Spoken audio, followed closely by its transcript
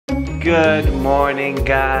Good morning,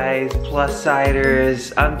 guys,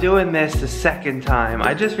 plus-siders. I'm doing this the second time.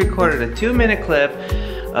 I just recorded a 2-minute clip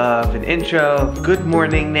of an intro of good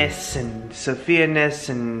morningness and Sophia-ness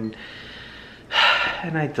and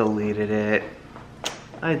I deleted it.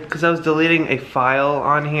 Because I was deleting a file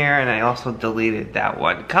on here and I also deleted that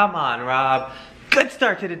one. Come on, Rob. Good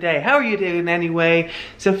start to the day. How are you doing anyway?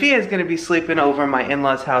 Sophia is going to be sleeping over my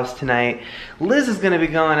in-laws' house tonight. Liz is going to be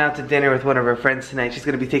going out to dinner with one of her friends tonight. She's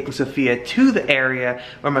going to be taking Sophia to the area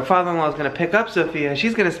where my father-in-law is going to pick up Sophia.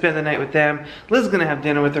 She's going to spend the night with them. Liz is going to have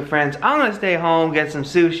dinner with her friends. I'm going to stay home, get some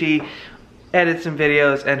sushi, edit some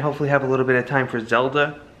videos, and hopefully have a little bit of time for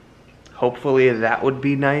Zelda. Hopefully that would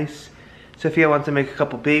be nice. Sophia wants to make a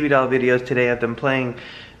couple baby doll videos today of them playing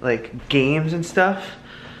like games and stuff.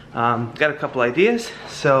 Got a couple ideas,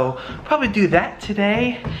 so probably do that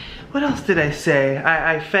today. What else did I say?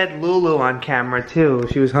 I fed Lulu on camera too.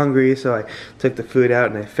 She was hungry, so I took the food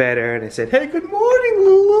out and I fed her and I said, hey, good morning,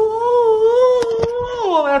 Lulu.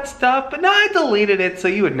 All that stuff. But no, I deleted it, so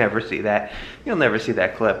you would never see that. You'll never see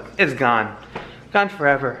that clip. It's gone. Gone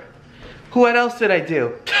forever. What else did I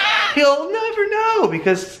do? You'll never know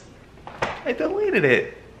because I deleted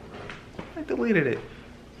it. I deleted it.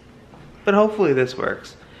 But hopefully this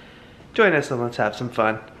works. Join us and let's have some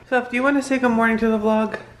fun. Soph, do you want to say good morning to the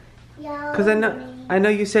vlog? Yeah. Because I know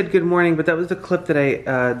you said good morning, but that was the clip that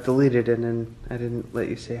I deleted and then I didn't let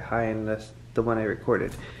you say hi in the one I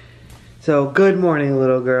recorded. So good morning,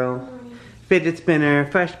 little girl. Good morning. Fidget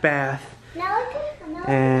spinner, fresh bath.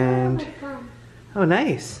 And oh,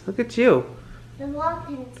 nice. Look at you. The mom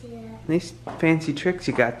didn't see that. Nice fancy tricks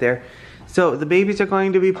you got there. So the babies are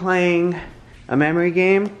going to be playing a memory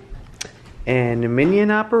game and a minion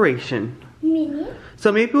operation. Minion?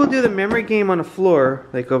 So maybe we'll do the memory game on the floor,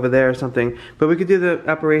 like over there or something, but we could do the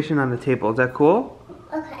operation on the table. Is that cool?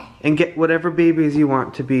 Okay. And get whatever babies you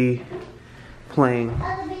want to be playing.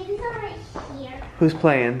 The babies are right here. Who's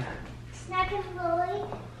playing? Snack and Lily.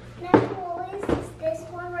 Snack and Lily's is this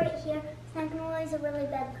one right here. Snack and Lily's a really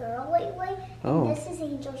bad girl lately. Oh. And this is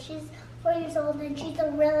Angel. She's 4 years old and she's a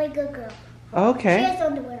really good girl. Okay. She has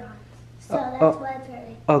underwear on. So that's why it's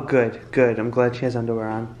very... Oh, good, good. I'm glad she has underwear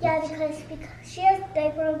on. Yeah, because she has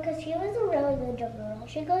diaper on because she was a really good girl.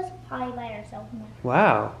 She goes potty by herself now.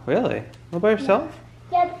 Wow, really? All by herself?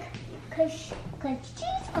 Yeah, because she's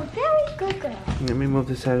a very good girl. Let me move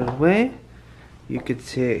this out of the way. You could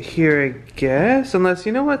see it here, I guess. Unless,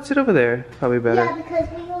 you know what? Sit over there. Probably better. Yeah, because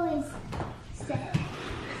we always sit.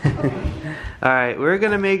 Alright, we're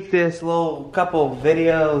gonna make this little couple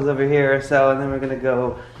videos over here or so, and then we're gonna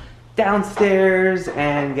go downstairs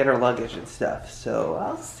and get our luggage and stuff. So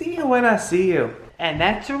I'll see you when I see you. And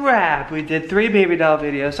that's a wrap. We did 3 baby doll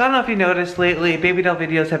videos. So I don't know if you noticed lately, baby doll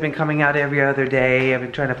videos have been coming out every other day. I've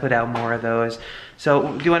been trying to put out more of those.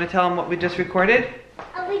 So do you want to tell them what we just recorded?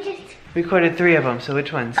 We just recorded 3 of them. So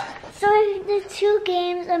which ones? So the 2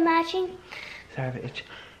 games are matching. Sorry, bitch.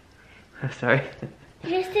 I'm sorry.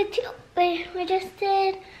 We just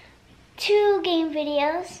did 2 game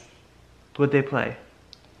videos. What'd they play?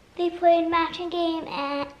 They played matching game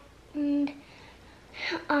and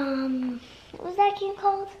what was that game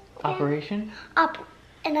called? Operation?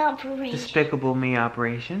 An operation. Despicable Me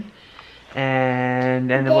operation. And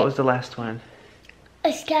then what was the last one?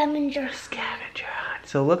 A scavenger. Scavenger hunt.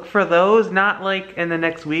 So look for those, not like in the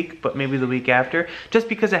next week, but maybe the week after. Just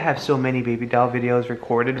because I have so many baby doll videos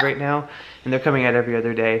recorded right now, and they're coming out every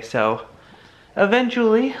other day. So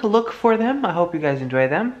eventually, look for them. I hope you guys enjoy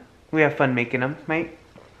them. We have fun making them, right?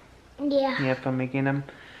 Yeah. You have fun making them?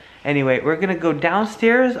 Anyway, we're gonna go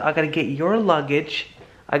downstairs. I gotta get your luggage.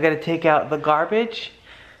 I gotta take out the garbage.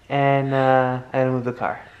 And I gotta move the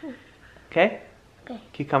car. Okay? Okay.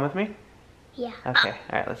 Can you come with me? Yeah. Okay,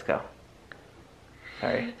 alright, let's go.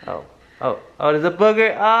 Sorry. Oh, there's a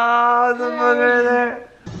booger. Oh, there's a booger there.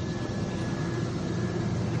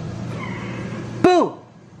 Boo!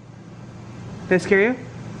 Did I scare you?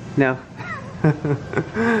 No.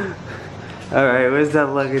 Alright, where's that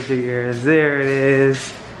luggage of yours? There it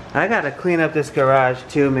is. I gotta clean up this garage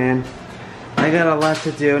too, man. I got a lot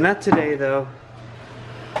to do. Not today, though.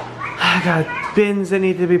 I got bins that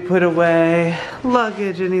need to be put away,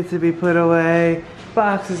 luggage that needs to be put away,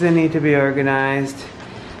 boxes that need to be organized.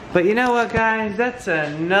 But you know what, guys? That's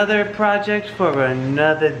another project for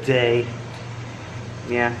another day.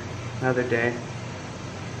 Yeah, another day.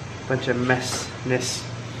 Bunch of messness.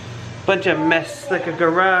 Bunch of mess, like a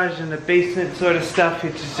garage and the basement sort of stuff.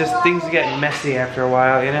 It's just things get messy after a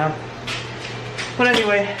while, you know? But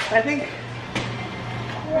anyway, I think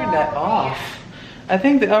turn that off. I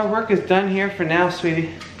think that our work is done here for now, sweetie.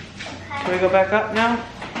 Okay. Can we go back up now?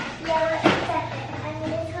 Yeah, I need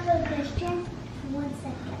to have a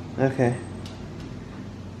Okay.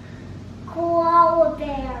 Koala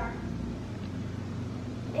bear.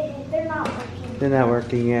 They're not working. They're not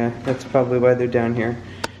working, yeah. That's probably why they're down here.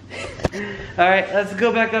 Alright, let's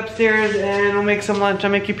go back upstairs and we'll make some lunch.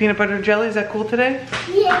 I'll make you peanut butter and jelly. Is that cool today?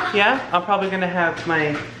 Yeah. Yeah? I'm probably gonna have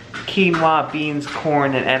my quinoa, beans,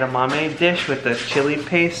 corn, and edamame dish with the chili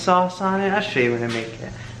paste sauce on it. I'll show you when I make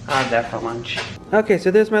it. I'll have that for lunch. Okay,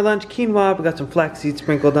 so there's my lunch. Quinoa, we got some flaxseed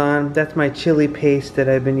sprinkled on. That's my chili paste that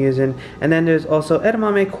I've been using. And then there's also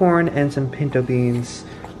edamame, corn, and some pinto beans.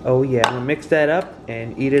 Oh yeah, I'm gonna mix that up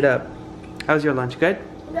and eat it up. How's your lunch? Good?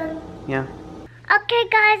 Good. Yeah. Okay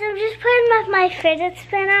guys, I'm just putting up my fidget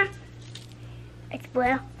spinner. It's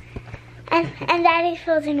blue. And Daddy's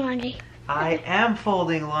folding laundry. I am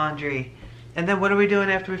folding laundry. And then what are we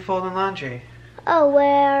doing after we fold the laundry? Oh,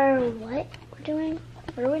 what? We're doing?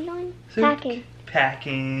 What are we doing? So Packing.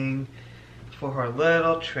 Packing for her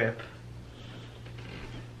little trip.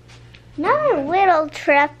 Not a little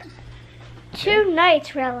trip. 2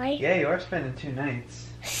 nights, really. Yeah, you are spending 2 nights.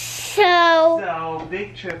 So,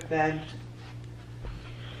 big trip then.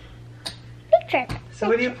 big trip. So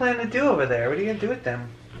what do you plan to do over there? What are you going to do with them?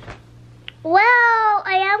 Well,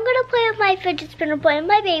 I am going to play with my fidget spinner, play with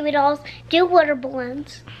my baby dolls, do water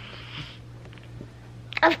balloons.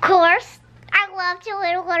 Of course. I love to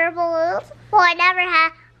do water balloons. Well,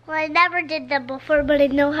 I never did them before, but I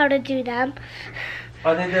know how to do them.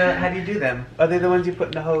 Are they how do you do them? Are they the ones you put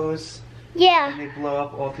in the hose Yeah. and they blow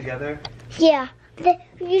up all together? Yeah.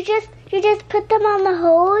 You just put them on the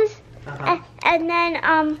hose, and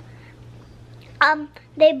then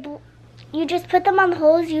you just put them on the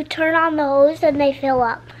hose. You turn on the hose, and they fill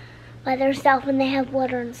up by themselves, and they have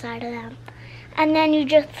water inside of them. And then you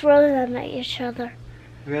just throw them at each other.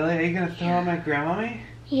 Really? Are you gonna throw them at Grandmommy?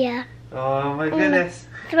 Yeah. Oh my goodness.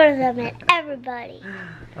 Throw them at everybody.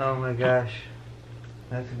 Oh my gosh.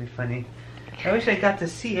 That's gonna be funny. I wish I got to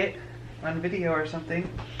see it on video or something.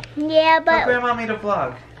 Yeah, but Tell Grandmommy to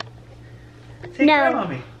vlog. Say No.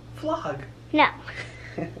 Grandmommy, vlog. no.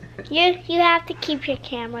 You have to keep your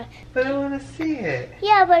camera. But I want to see it.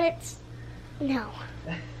 Yeah, but it's no.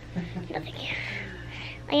 Nothing.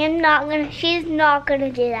 I am not gonna. She's not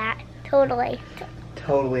gonna do that. Totally.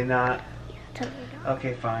 Totally not. Totally not.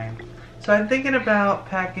 Okay, fine. So I'm thinking about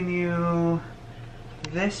packing you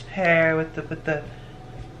this pair with the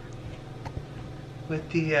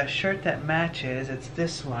shirt that matches. It's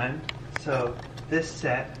this one. So this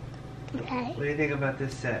set. Okay. What do you think about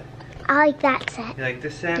this set? I like that set. You like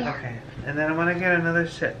this set? Yeah. Okay. And then I want to get another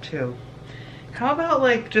set too. How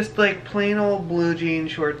about just plain old blue jean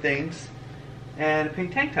short things and a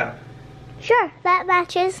pink tank top? Sure, that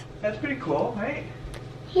matches. That's pretty cool, right?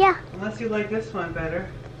 Yeah. Unless you like this one better.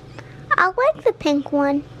 I like the pink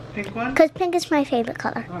one. Pink one? Because pink is my favorite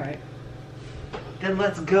color. Alright. Then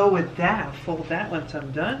let's go with that. I'll fold that once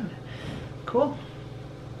I'm done. Cool.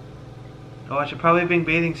 Oh, I should probably bring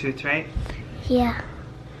bathing suits, right? Yeah.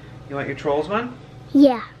 You want your Trolls one?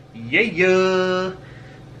 Yeah. Yeah.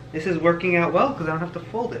 This is working out well because I don't have to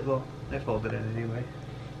fold it. Well, I folded it anyway.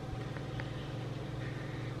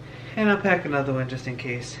 And I'll pack another one just in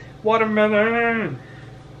case. Watermelon!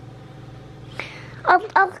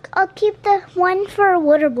 I'll keep the one for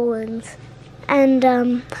water balloons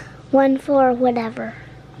and one for whatever.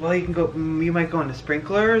 Well, you can go. You might go into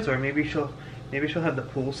sprinklers, or maybe she'll have the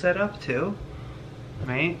pool set up too,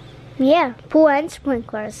 right? Yeah, pool and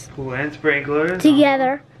sprinklers Pool and sprinklers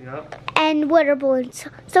together. Yep. And water balloons.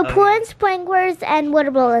 So pool and sprinklers and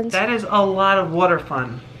water balloons. That is a lot of water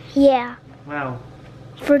fun. Yeah. Wow.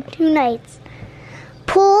 For 2 nights.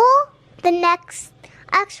 Pool the next.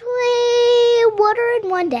 Actually, water in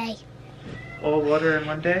 1 day. All water in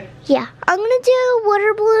 1 day? Yeah, I'm gonna do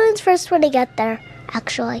water balloons first when I get there,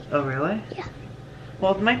 actually. Oh, really? Yeah.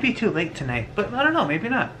 Well, it might be too late tonight, but I don't know, maybe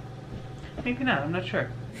not. Maybe not, I'm not sure.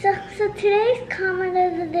 So today's comment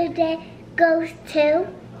of the day goes to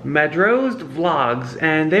Madrosed Vlogs,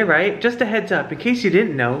 and they write, just a heads up, in case you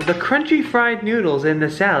didn't know, the crunchy fried noodles in the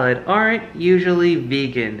salad aren't usually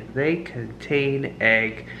vegan. They contain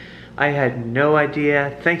egg. I had no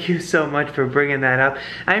idea. Thank you so much for bringing that up.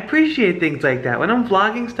 I appreciate things like that. When I'm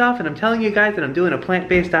vlogging stuff and I'm telling you guys that I'm doing a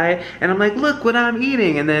plant-based diet and I'm like, look what I'm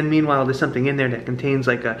eating, and then meanwhile there's something in there that contains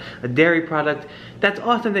like a dairy product, that's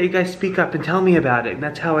awesome that you guys speak up and tell me about it, and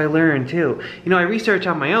that's how I learn too. You know, I research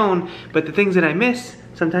on my own, but the things that I miss,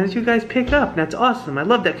 sometimes you guys pick up, and that's awesome. I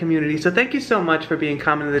love that community, so thank you so much for being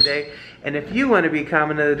comment of the day. And if you want to be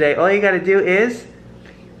comment of the day, all you gotta do is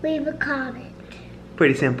leave a comment.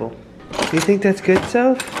 pretty simple. You think that's good,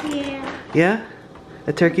 Soph? Yeah. Yeah?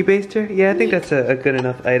 A turkey baster? Yeah, I think that's a good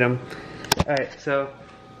enough item. Alright, so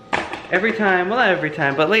every time, well not every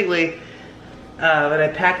time, but lately, when I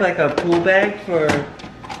pack like a pool bag for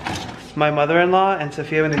my mother-in-law and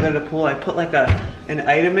Sophia when they go to the pool, I put like an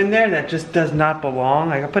item in there that just does not belong.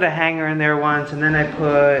 Like I put a hanger in there once, and then I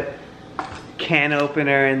put can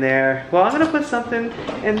opener in there. Well, I'm gonna put something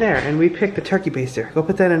in there, and we picked the turkey baster. Go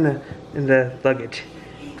put that in the luggage.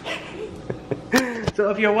 So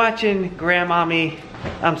if you're watching, Grandmommy,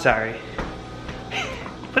 I'm sorry.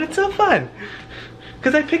 But it's so fun.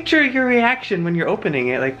 Because I picture your reaction when you're opening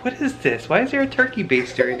it. Like, what is this? Why is there a turkey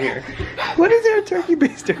baster in here? What is there a turkey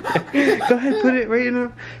baster? Go ahead, put it right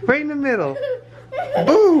in the middle.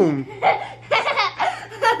 Boom!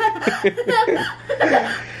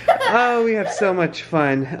 Oh, we have so much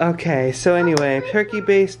fun. Okay, so anyway, turkey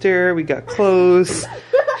baster, we got clothes,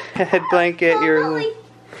 head blanket, your...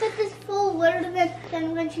 Put this full water,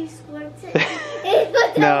 then when she squirts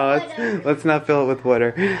it. No, let's not fill it with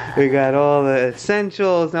water. We got all the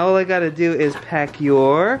essentials. Now all I gotta do is pack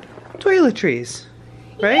your toiletries.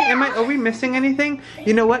 Right? Yeah. Are we missing anything?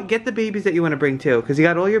 You know what? Get the babies that you want to bring too, because you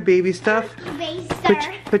got all your baby stuff.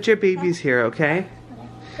 Put your babies here, okay?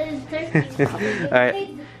 Alright.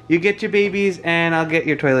 You get your babies and I'll get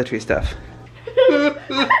your toiletry stuff.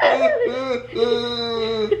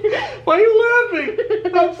 Why are you laughing?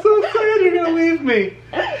 I'm so sad you're gonna leave me.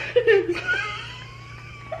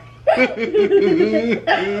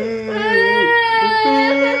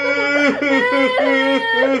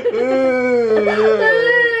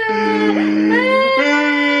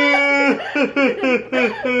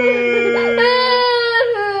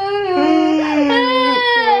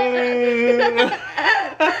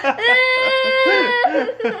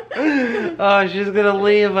 Oh, she's gonna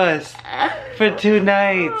leave us for 2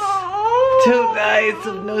 nights. 2 nights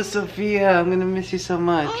of no Sophia. I'm gonna miss you so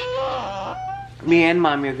much. Me and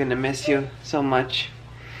Mommy are gonna miss you so much.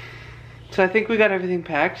 So I think we got everything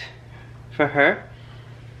packed for her.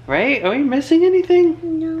 Right? Are we missing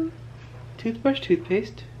anything? No. Toothbrush,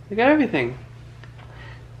 toothpaste. We got everything.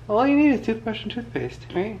 All you need is toothbrush and toothpaste,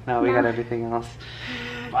 right? No, we got everything else.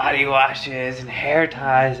 Body washes and hair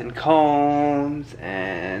ties and combs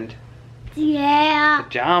and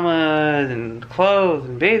pajamas and clothes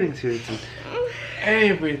and bathing suits and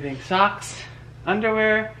everything. Socks,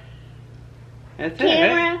 underwear. That's it,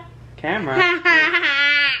 right? Camera.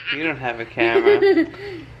 You don't have a camera.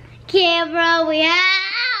 Camera, we have.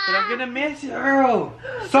 But I'm gonna miss Earl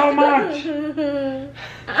so much.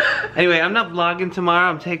 Anyway, I'm not vlogging tomorrow.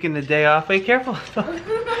 I'm taking the day off. Hey, careful.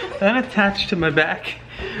 I'm attached to my back.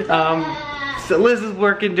 So Liz is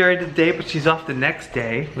working during the day, but she's off the next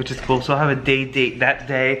day, which is cool. So I'll have a date that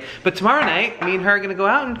day. But tomorrow night, me and her are gonna go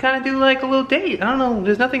out and kind of do like a little date. I don't know,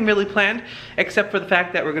 there's nothing really planned except for the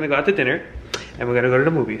fact that we're gonna go out to dinner and we're gonna go to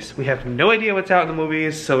the movies. We have no idea what's out in the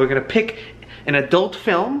movies, so we're gonna pick an adult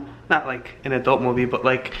film. Not like an adult movie, but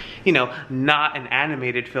like, you know, not an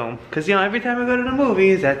animated film. Because, you know, every time we go to the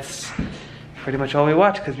movies, that's pretty much all we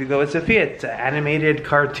watch because we go with Sophia. It's an animated,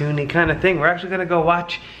 cartoony kind of thing. We're actually gonna go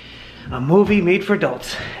watch a movie made for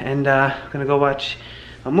adults. And gonna go watch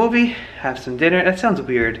a movie, have some dinner. That sounds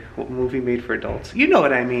weird, a movie made for adults. You know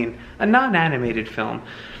what I mean, a non-animated film.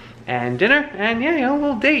 And dinner, and yeah, you know, a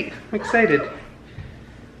little date. I'm excited.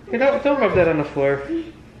 Hey, don't rub that on the floor.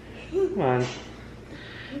 Come on.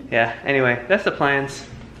 Yeah, anyway, that's the plans.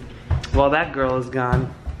 Well, that girl is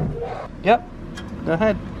gone. Yep, go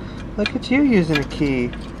ahead. Look at you using a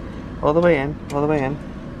key. All the way in, all the way in.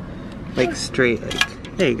 Like straight,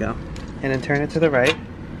 like, there you go. And then turn it to the right,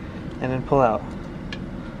 and then pull out.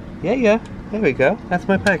 Yeah, there we go. That's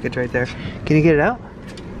my package right there. Can you get it out?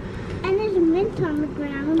 And there's a mint on the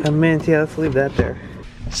ground. A mint, yeah, let's leave that there.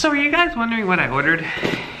 So are you guys wondering what I ordered?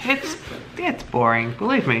 It's boring,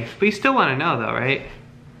 believe me. But you still want to know though, right?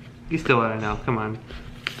 You still want to know, come on.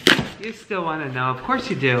 You still want to know, of course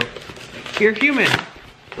you do. You're human.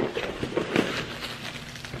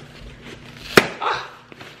 Ah.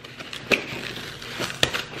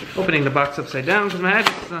 Opening the box upside down because my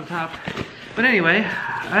address is on top. But anyway,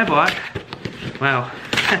 I bought, wow,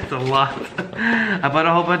 that's a lot. I bought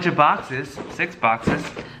a whole bunch of boxes, 6 boxes,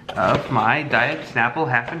 of my Diet Snapple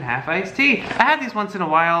half and half iced tea. I have these once in a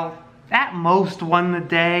while. At most 1 a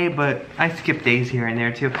day, but I skip days here and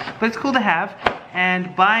there too. But it's cool to have,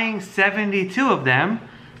 and buying 72 of them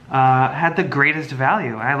had the greatest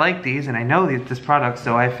value. I like these, and I know this product,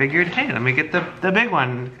 so I figured, hey, let me get the big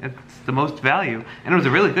one. It's the most value, and it was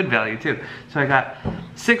a really good value too. So I got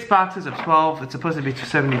 6 boxes of 12. It's supposed to be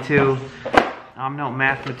 72. I'm no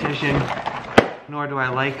mathematician, nor do I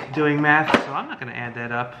like doing math, so I'm not gonna add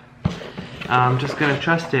that up. I'm just gonna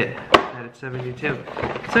trust it. At 72.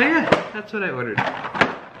 So yeah, that's what I ordered.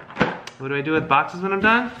 What do I do with boxes when I'm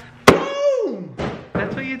done?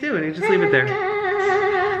 That's what you do, and you just leave it there.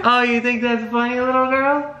 Oh, you think that's funny, little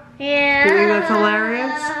girl? Yeah. You think that's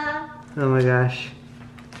hilarious? Oh my gosh.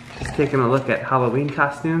 Just taking a look at Halloween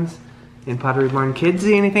costumes in Pottery Barn Kids.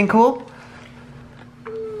 See anything cool?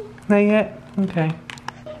 Not yet? Okay.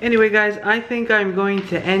 Anyway guys, I think I'm going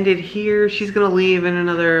to end it here. She's gonna leave in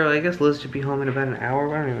another, I guess Liz should be home in about an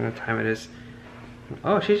hour. I don't even know what time it is.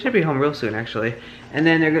 Oh, she should be home real soon actually. And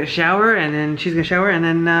then they're gonna shower, and then she's gonna shower, and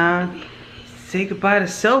then say goodbye to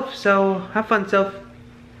Soph. So have fun, Soph.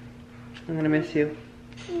 I'm gonna miss you.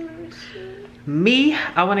 Me,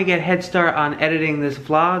 I want to get head start on editing this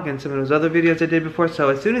vlog and some of those other videos I did before. So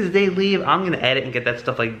as soon as they leave, I'm gonna edit and get that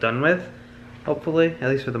stuff like done with. Hopefully, at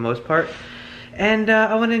least for the most part. And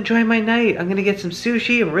I want to enjoy my night. I'm gonna get some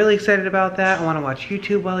sushi. I'm really excited about that. I want to watch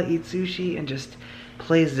YouTube while I eat sushi and just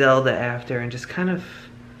play Zelda after and just kind of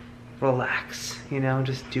relax, you know,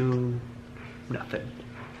 just do nothing.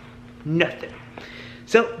 Nothing.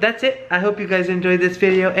 So that's it. I hope you guys enjoyed this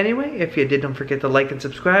video anyway. If you did, don't forget to like and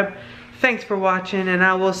subscribe. Thanks for watching, and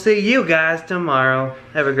I will see you guys tomorrow.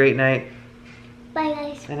 Have a great night. Bye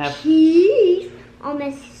guys. And have peace. I'll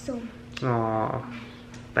miss you so much. Aww.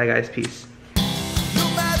 Bye guys, peace.